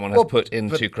effort someone has put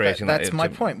into creating that? That's my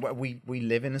point. We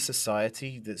live in a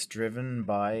society that's driven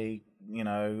by, you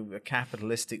know, a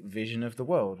capitalistic vision of the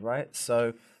world, right?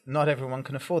 So not everyone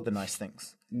can afford the nice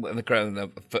things.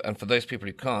 And for those people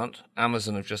who can't,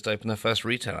 Amazon have just opened their first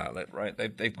retail outlet, right?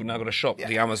 They've now got a shop,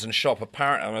 the Amazon shop.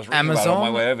 Apparently, I was reading about it on my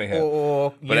way over here.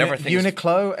 Or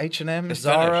Uniqlo, H&M,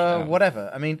 Zara, whatever.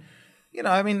 I mean, you know,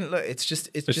 I mean, look, it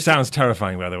sounds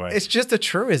terrifying, by the way. It's just a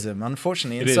truism,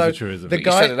 unfortunately. It is a truism. You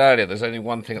said it earlier. There's only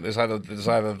one thing. There's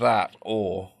either that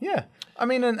or I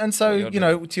mean, and so you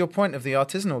know, to your point of the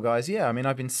artisanal guys, I mean,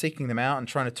 I've been seeking them out and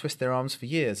trying to twist their arms for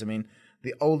years. I mean,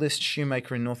 the oldest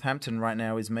shoemaker in Northampton right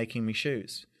now is making me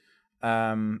shoes.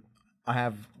 I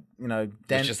have, you know,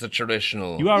 which is the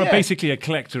traditional. You are basically a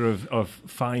collector of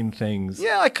fine things.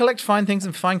 Yeah, I collect fine things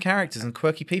and fine characters and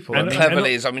quirky people. And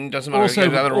Cleverleys. I mean, it doesn't matter. You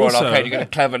go to the Royal Arcade, you go to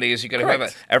Cleverleys, you go to whoever.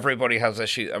 Everybody has their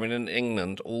shoes. I mean, in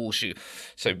England, all shoes.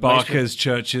 So Barker's,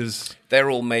 Churches.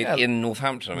 They're all made in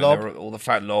Northampton. I mean, all the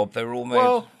Fat Lob. They're all made.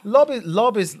 Well, Lob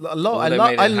is a lot.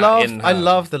 I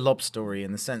love the Lob story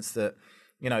in the sense that,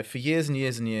 you know, for years and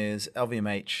years and years,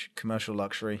 LVMH, commercial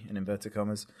luxury in inverted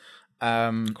commas,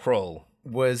 Kroll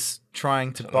was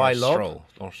trying to buy Lob,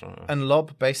 and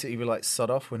Lob basically were like, "Sod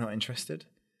off, we're not interested."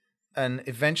 And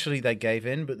eventually they gave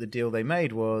in, but the deal they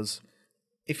made was,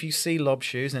 if you see Lob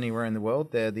shoes anywhere in the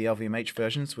world, they're the LVMH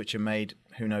versions, which are made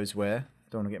who knows where.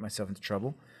 Don't want to get myself into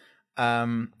trouble.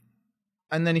 And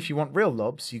And then if you want real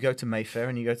lobs, you go to Mayfair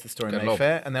and you go to the store in Get a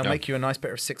Mayfair, lob. and they'll make you a nice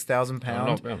pair of £6,000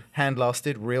 lob, yeah.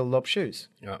 hand-lasted real lob shoes.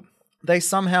 Yeah. They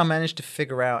somehow managed to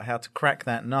figure out how to crack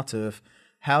that nut of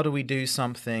how do we do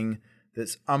something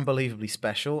that's unbelievably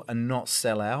special and not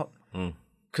sell out.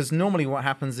 Because normally what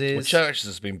happens is... Well, Churches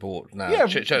has been bought now. Yeah.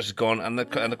 Church has gone, and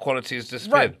the quality has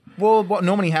disappeared. Right. Well, what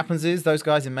normally happens is those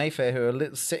guys in Mayfair who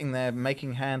are sitting there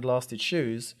making hand-lasted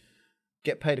shoes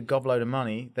get paid a gobload of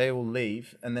money, they all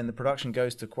leave, and then the production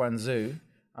goes to Guangzhou.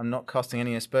 I'm not casting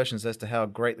any aspersions as to how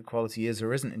great the quality is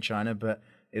or isn't in China, but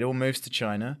it all moves to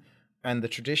China, and the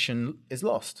tradition is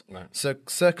lost. Right. So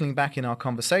circling back in our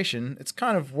conversation, it's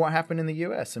kind of what happened in the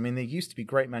US. I mean, there used to be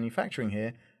great manufacturing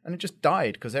here, and it just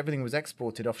died because everything was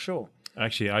exported offshore.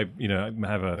 Actually, I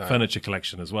have a furniture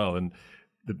collection as well, and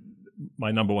my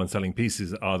number one selling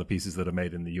pieces are the pieces that are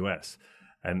made in the US.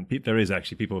 And there is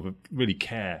actually people who really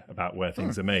care about where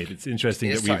things are made. It's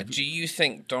interesting that we. Do you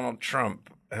think Donald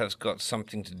Trump has got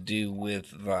something to do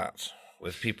with that?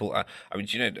 With people, I mean,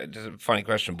 do you know, it's a funny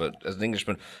question, but as an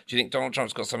Englishman, do you think Donald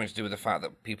Trump's got something to do with the fact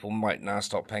that people might now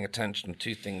start paying attention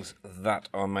to things that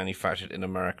are manufactured in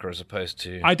America as opposed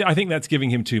to... I think that's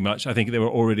giving him too much. I think there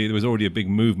was already a big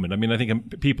movement. I mean, I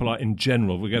think people are, in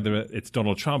general, whether it's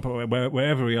Donald Trump or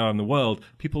wherever we are in the world,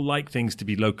 people like things to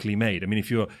be locally made. I mean, if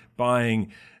you're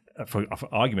buying... For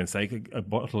argument's sake, a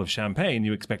bottle of champagne,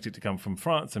 you expect it to come from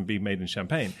France and be made in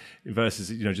Champagne, versus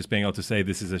just being able to say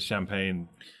this is a champagne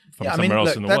from somewhere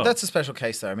else in the world. That's a special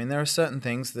case, though. I mean, there are certain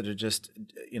things that are just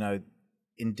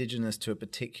indigenous to a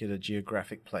particular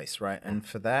geographic place, right? And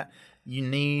for that, you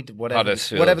need whatever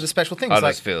the special things.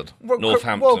 Huddersfield,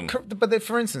 Northampton. But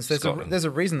for instance, there's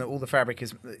a reason that all the fabric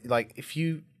is like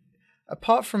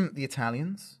apart from the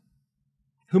Italians,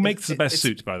 who makes the best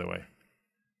suit, by the way.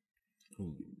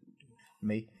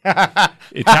 Me.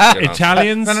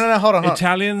 Italians? No, hold on.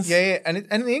 Italians? Yeah, and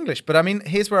the English. But I mean,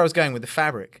 here's where I was going with the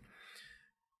fabric.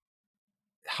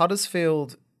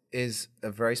 Huddersfield is a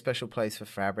very special place for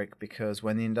fabric because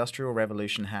when the Industrial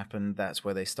Revolution happened, that's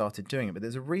where they started doing it. But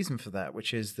there's a reason for that,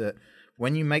 which is that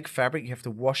when you make fabric, you have to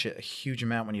wash it a huge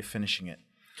amount when you're finishing it.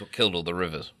 So it killed all the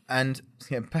rivers. And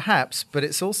perhaps, but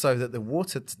it's also that the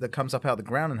water that comes up out of the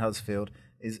ground in Huddersfield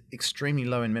is extremely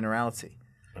low in minerality.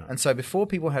 And so before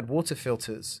people had water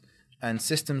filters and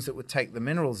systems that would take the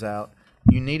minerals out,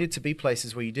 you needed to be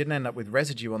places where you didn't end up with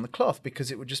residue on the cloth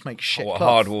because it would just make shit cloth.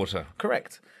 Hard water.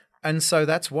 Correct. And so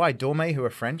that's why Dormay, who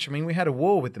are French, I mean, we had a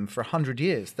war with them for 100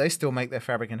 years. They still make their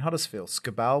fabric in Huddersfield.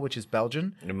 Scabal, which is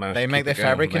Belgian, they make their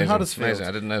fabric in Huddersfield. Amazing.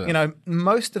 I didn't know that.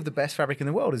 Most of the best fabric in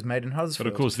the world is made in Huddersfield.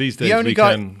 But of course, these days we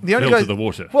can filter the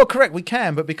water. Well, correct, we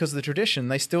can, but because of the tradition,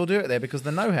 they still do it there because of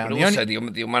the know-how. But also,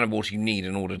 the amount of water you need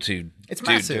in order to do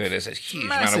it is a huge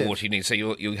amount of water you need. So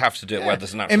you have to do it where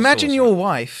there's a natural Imagine source. your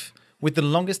wife with the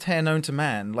longest hair known to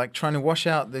man, like trying to wash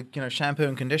out the shampoo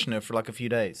and conditioner for like a few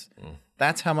days.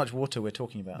 That's how much water we're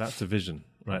talking about. That's a vision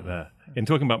right there. In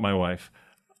talking about my wife,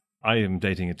 I am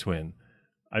dating a twin.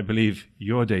 I believe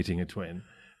you're dating a twin.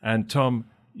 And Tom,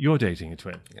 you're dating a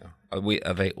twin. Yeah. Are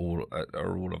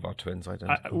all of our twins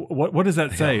identical? What does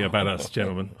that say about us,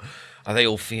 gentlemen? Are they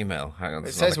all female? Hang on,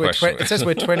 it says we're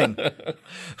twinning.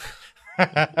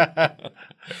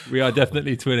 We are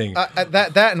definitely twinning.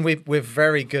 That and we're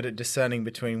very good at discerning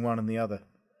between one and the other.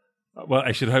 Well,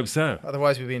 I should hope so.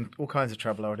 Otherwise, we'd be in all kinds of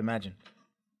trouble, I would imagine.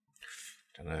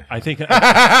 I think, exactly.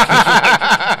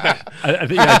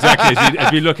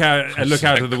 As we look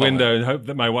out of the window and hope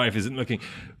that my wife isn't looking.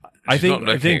 I think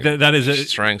that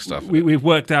is trying stuff. We've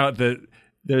worked out that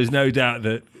there is no doubt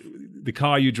that the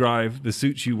car you drive, the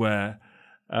suits you wear,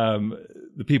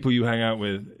 the people you hang out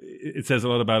with, it says a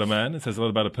lot about a man. It says a lot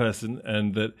about a person,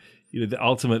 and that that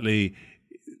ultimately.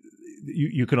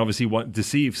 You can obviously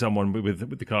deceive someone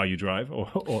with the car you drive,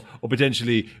 or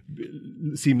potentially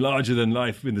seem larger than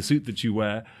life in the suit that you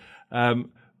wear.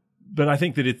 But I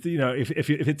think that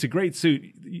if it's a great suit,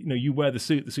 you wear the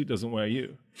suit doesn't wear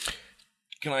you.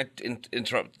 Can I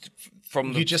interrupt?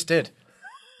 You just did.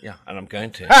 Yeah, and I'm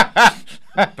going to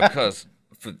because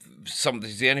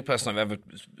he's the only person I've ever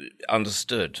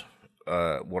understood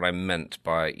what I meant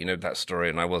by that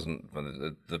story, and I wasn't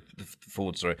the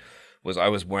forward story. I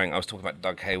was talking about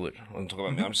Doug Hayward. I wasn't talking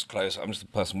about me. I'm just close. I'm just the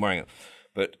person wearing it.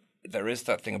 But there is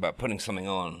that thing about putting something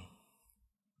on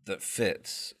that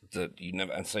fits that you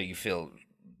never, and so you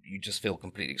just feel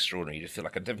completely extraordinary. You just feel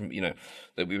like a different,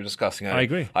 that we were discussing earlier. I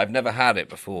agree. I've never had it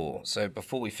before. So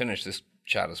before we finish this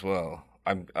chat as well,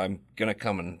 I'm going to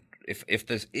come and if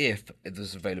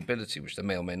there's availability, which there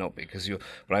may or may not be,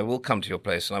 but I will come to your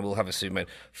place and I will have a suit made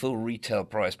full retail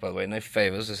price. By the way, no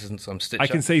favors. This isn't some stitch. I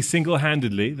can say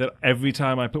single-handedly that every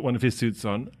time I put one of his suits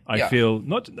on, I feel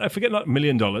not $1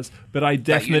 million, but I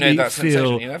definitely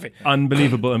feel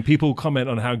unbelievable. And people comment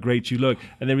on how great you look,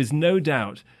 and there is no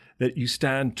doubt that you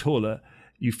stand taller.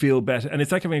 You feel better. And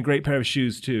it's like having a great pair of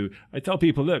shoes too. I tell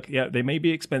people, look, yeah, they may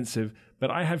be expensive, but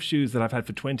I have shoes that I've had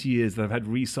for 20 years that I've had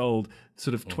resold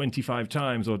sort of 25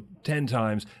 times or 10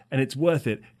 times, and it's worth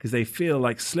it because they feel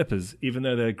like slippers, even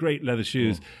though they're great leather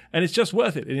shoes. And it's just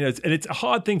worth it. And, it's a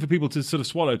hard thing for people to sort of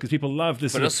swallow because people love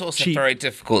this But sort it's of also cheap... very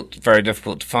difficult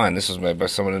to find. This was made by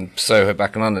someone in Soho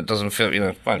back in London. It doesn't feel,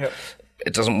 fine. Yep.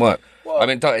 It doesn't work. Well, I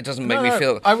mean, it doesn't make me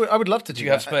feel... I would love to do you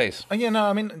have space?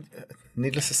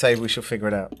 Needless to say, we shall figure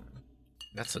it out.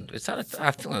 I think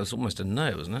that was almost a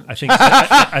no, wasn't it? I think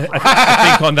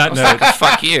on that note, like a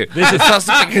fuck you.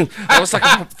 That was like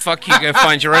a fuck you. Go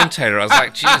find your own tailor. I was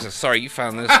like, Jesus, sorry, you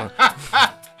found this one.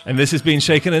 And this has been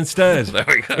Shaken and Stirred There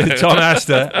we go. with Tom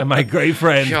Astor and my great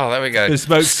friend, Oh, there we go. the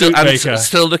smoke suit maker.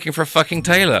 Still looking for a fucking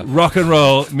tailor. Rock and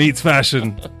roll meets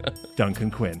fashion,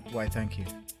 Duncan Quinn. Why, thank you.